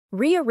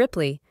Rhea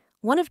Ripley,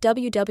 one of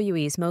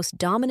WWE's most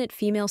dominant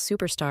female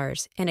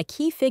superstars and a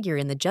key figure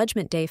in the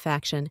Judgment Day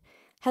faction,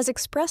 has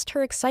expressed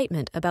her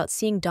excitement about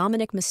seeing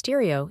Dominik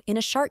Mysterio in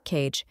a shark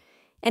cage,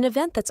 an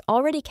event that's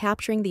already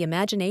capturing the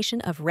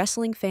imagination of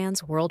wrestling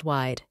fans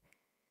worldwide.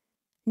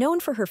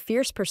 Known for her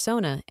fierce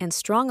persona and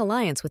strong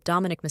alliance with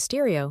Dominik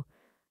Mysterio,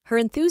 her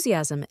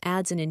enthusiasm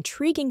adds an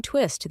intriguing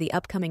twist to the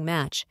upcoming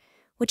match,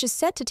 which is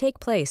set to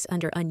take place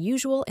under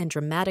unusual and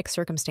dramatic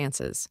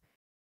circumstances.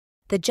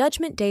 The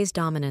Judgment Day's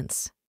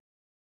dominance.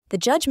 The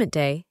Judgment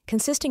Day,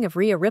 consisting of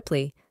Rhea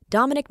Ripley,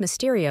 Dominik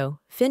Mysterio,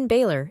 Finn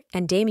Balor,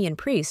 and Damian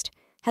Priest,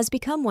 has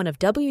become one of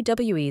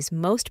WWE's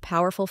most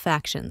powerful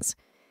factions.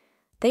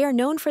 They are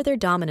known for their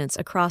dominance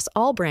across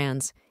all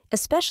brands,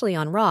 especially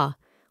on Raw,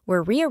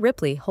 where Rhea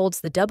Ripley holds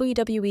the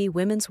WWE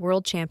Women's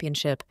World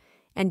Championship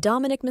and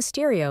Dominik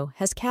Mysterio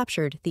has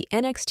captured the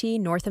NXT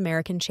North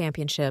American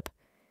Championship.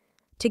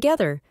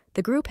 Together,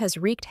 the group has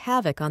wreaked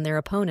havoc on their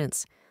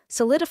opponents,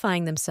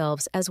 solidifying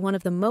themselves as one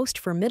of the most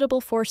formidable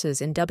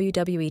forces in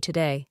WWE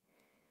today.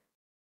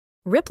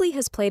 Ripley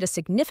has played a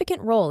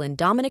significant role in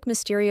Dominik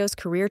Mysterio's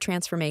career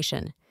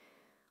transformation.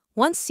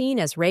 Once seen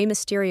as Rey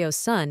Mysterio's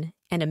son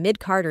and a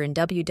mid-carder in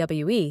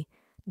WWE,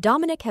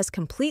 Dominik has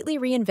completely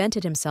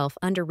reinvented himself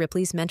under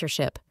Ripley's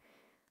mentorship.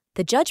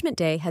 The Judgment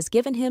Day has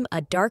given him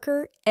a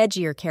darker,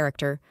 edgier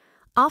character,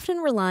 often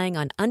relying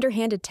on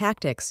underhanded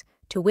tactics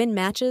to win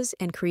matches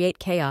and create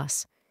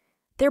chaos.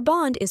 Their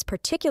bond is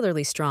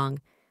particularly strong,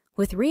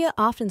 with Rhea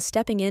often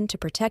stepping in to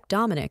protect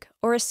Dominik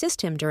or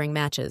assist him during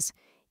matches,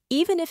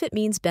 even if it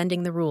means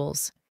bending the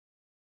rules.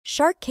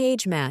 Shark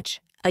Cage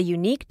Match, a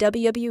unique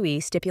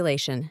WWE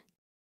stipulation.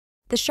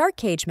 The Shark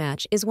Cage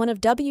Match is one of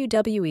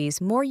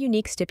WWE's more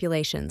unique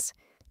stipulations,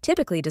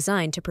 typically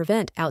designed to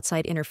prevent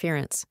outside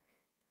interference.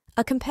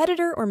 A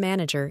competitor or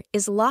manager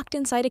is locked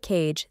inside a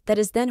cage that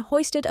is then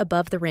hoisted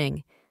above the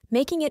ring,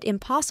 making it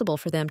impossible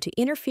for them to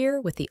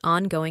interfere with the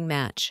ongoing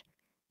match.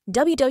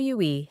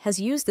 WWE has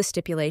used this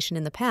stipulation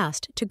in the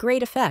past to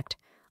great effect,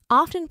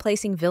 often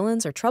placing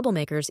villains or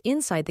troublemakers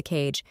inside the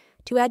cage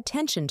to add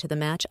tension to the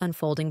match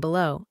unfolding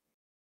below.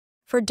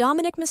 For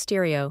Dominik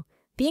Mysterio,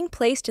 being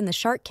placed in the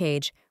shark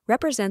cage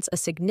represents a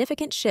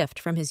significant shift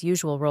from his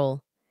usual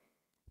role.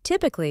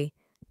 Typically,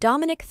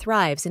 Dominik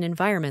thrives in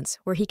environments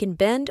where he can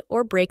bend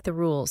or break the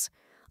rules,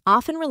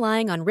 often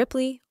relying on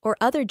Ripley or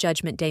other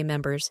Judgment Day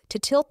members to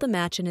tilt the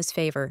match in his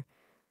favor.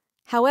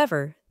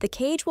 However, the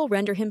cage will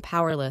render him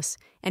powerless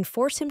and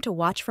force him to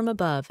watch from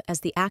above as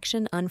the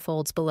action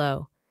unfolds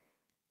below.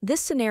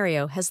 This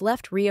scenario has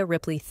left Rhea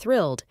Ripley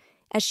thrilled,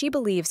 as she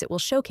believes it will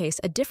showcase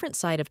a different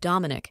side of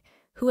Dominik,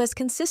 who has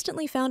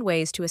consistently found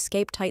ways to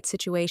escape tight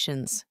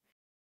situations.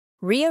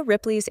 Rhea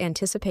Ripley's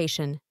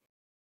anticipation.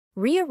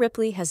 Rhea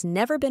Ripley has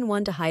never been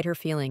one to hide her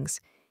feelings,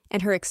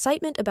 and her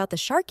excitement about the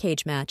shark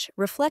cage match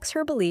reflects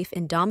her belief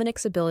in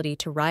Dominik's ability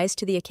to rise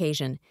to the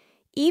occasion,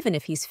 even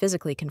if he's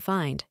physically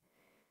confined.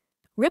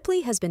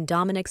 Ripley has been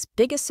Dominik's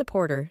biggest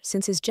supporter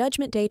since his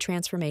Judgment Day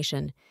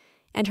transformation,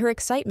 and her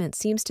excitement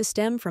seems to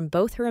stem from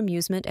both her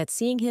amusement at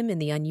seeing him in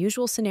the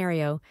unusual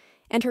scenario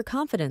and her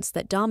confidence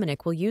that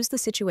Dominik will use the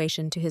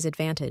situation to his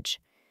advantage.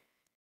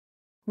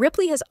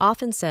 Ripley has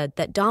often said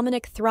that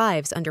Dominik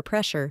thrives under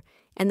pressure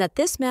and that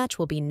this match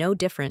will be no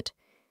different.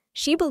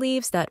 She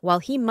believes that while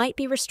he might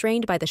be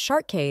restrained by the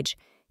shark cage,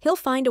 he'll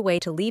find a way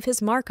to leave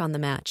his mark on the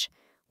match,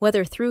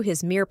 whether through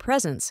his mere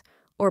presence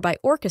or by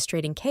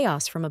orchestrating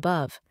chaos from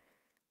above.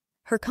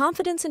 Her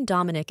confidence in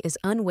Dominik is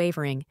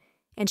unwavering,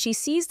 and she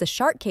sees the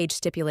shark cage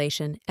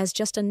stipulation as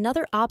just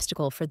another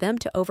obstacle for them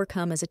to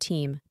overcome as a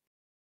team.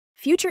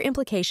 Future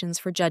implications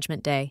for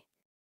Judgment Day.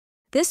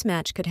 This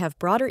match could have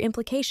broader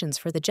implications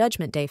for the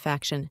Judgment Day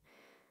faction.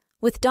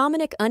 With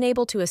Dominik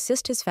unable to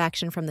assist his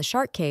faction from the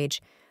shark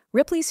cage,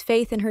 Ripley's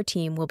faith in her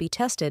team will be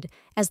tested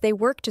as they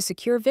work to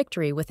secure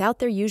victory without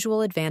their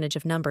usual advantage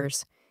of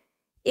numbers.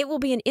 It will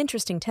be an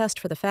interesting test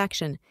for the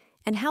faction,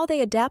 and how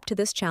they adapt to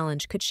this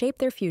challenge could shape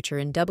their future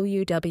in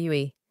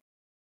WWE.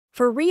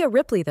 For Rhea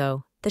Ripley,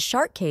 though, the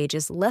shark cage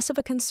is less of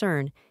a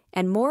concern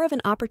and more of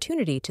an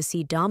opportunity to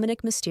see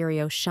Dominik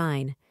Mysterio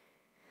shine.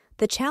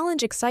 The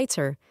challenge excites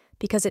her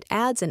because it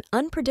adds an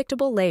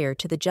unpredictable layer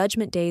to the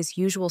Judgment Day's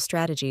usual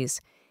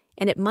strategies,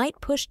 and it might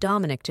push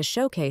Dominik to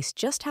showcase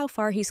just how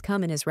far he's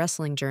come in his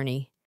wrestling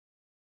journey.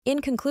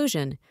 In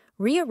conclusion,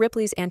 Rhea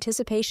Ripley's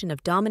anticipation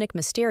of Dominik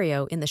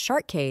Mysterio in the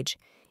shark cage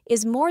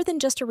is more than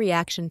just a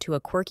reaction to a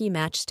quirky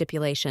match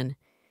stipulation.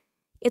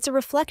 It's a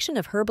reflection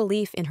of her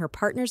belief in her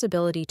partner's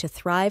ability to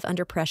thrive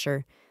under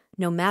pressure,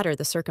 no matter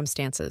the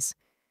circumstances.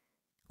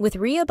 With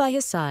Rhea by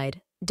his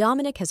side,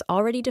 Dominik has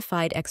already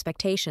defied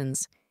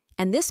expectations,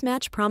 and this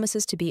match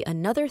promises to be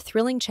another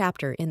thrilling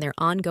chapter in their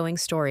ongoing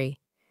story.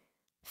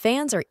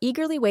 Fans are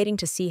eagerly waiting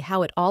to see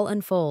how it all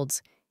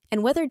unfolds,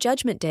 and whether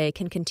Judgment Day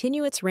can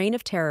continue its reign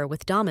of terror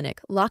with Dominik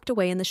locked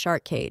away in the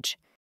shark cage.